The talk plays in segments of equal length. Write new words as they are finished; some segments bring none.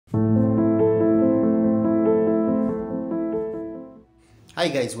Hi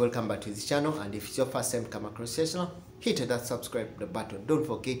guys, welcome back to this channel, and if it's your first time to come across this channel, hit that subscribe button. Don't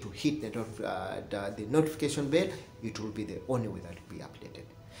forget to hit the notification bell. It will be the only way that will be updated.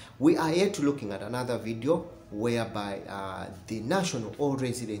 We are here to looking at another video whereby the national or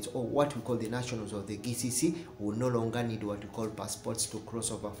residents, or what we call the nationals of the GCC, will no longer need what we call passports to cross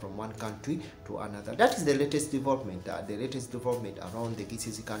over from one country to another. That is the latest development. Around the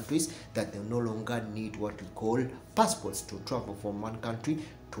GCC countries, that they no longer need what we call passports to travel from one country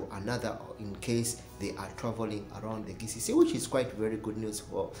to another in case they are traveling around the GCC, which is quite very good news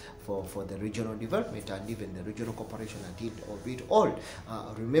for the regional development and even the regional cooperation at the end of it all.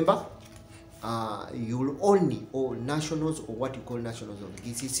 Remember, you will only, or nationals, or what you call nationals of the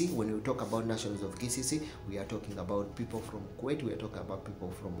GCC. When we talk about nationals of GCC, we are talking about people from Kuwait, we are talking about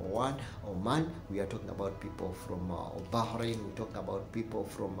people from Oman, we are talking about people from Bahrain, we talk about people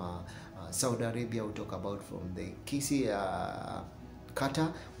from Saudi Arabia, we talk about from the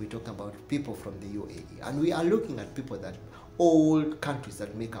Qatar, we talk about people from the UAE, and we are looking at people that all countries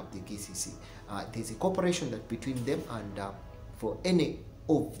that make up the GCC. There's a cooperation that between them, and for any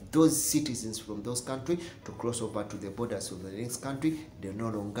of those citizens from those countries to cross over to the borders of the next country, they no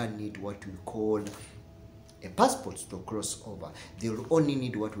longer need what we call a passport to cross over. They will only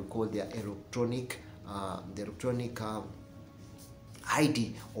need what we call their electronic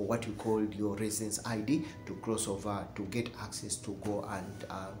ID, or what you call your residence ID, to cross over, to get access to go and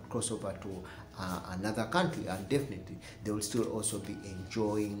cross over to another country, and definitely they will still also be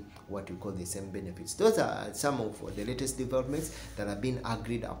enjoying what we call the same benefits. Those are some of the latest developments that have been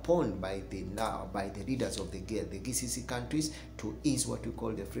agreed upon by the leaders of the GCC countries to ease what we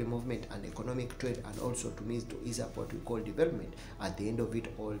call the free movement and economic trade, and also to ease up what we call development at the end of it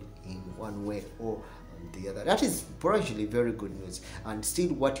all, in one way or the other. That is actually very good news. And still,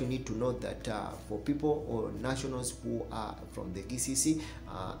 what you need to know that for people or nationals who are from the GCC,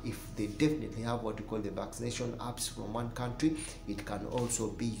 if they definitely have what we call the vaccination apps from one country, it can also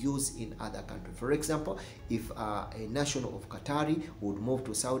be used in other countries. For example, if a national of Qatari would move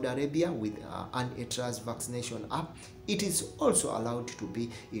to Saudi Arabia with an ETRAS vaccination app, it is also allowed to be,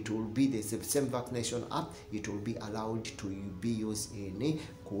 it will be the same vaccination app, it will be allowed to be used in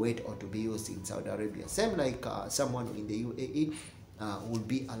Kuwait or to be used in Saudi Arabia. Same like someone in the UAE will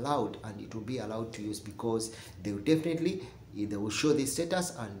be allowed, and it will be allowed to use, because they will definitely, they will show the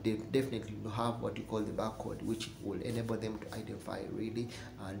status, and they definitely will have what you call the barcode, which will enable them to identify really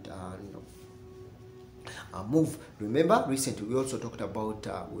and move. Remember, recently we also talked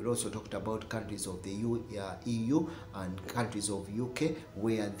about countries of the EU and countries of UK,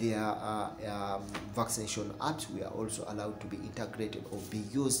 where their vaccination apps were also allowed to be integrated or be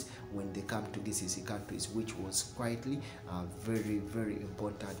used when they come to GCC countries, which was quietly very, very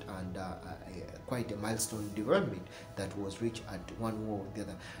important, and quite a milestone development that was reached at one way or the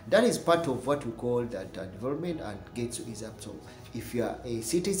other. That is part of what we call that development, and gets to ease up. So if you are a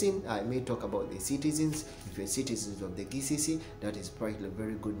citizen, I may talk about the citizens. If you're citizens of the GCC, that is probably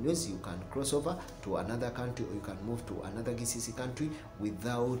very good news. You can cross over to another country, or you can move to another GCC country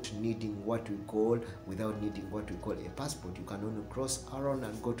without needing what we call a passport. You can only cross around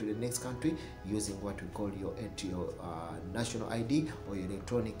and go to the next country using what we call your national ID or your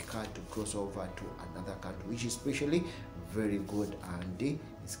electronic card to cross over to another country, which is especially very good, and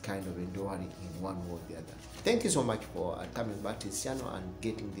it's kind of enduring in one way or the other. Thank you so much for coming back to this channel and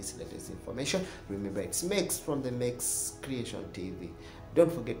getting this latest information. Remember, it's Mex from the Mexcreationtv.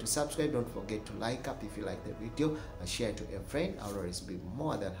 Don't forget to subscribe, don't forget to like up if you like the video, share it to a friend. I'll always be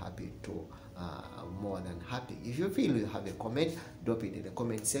more than happy to if you feel you have a comment, drop it in the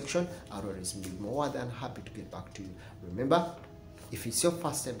comment section. I'll always be more than happy to get back to you. Remember, if it's your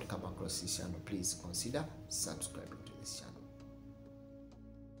first time to come across this channel, please consider subscribing to this channel.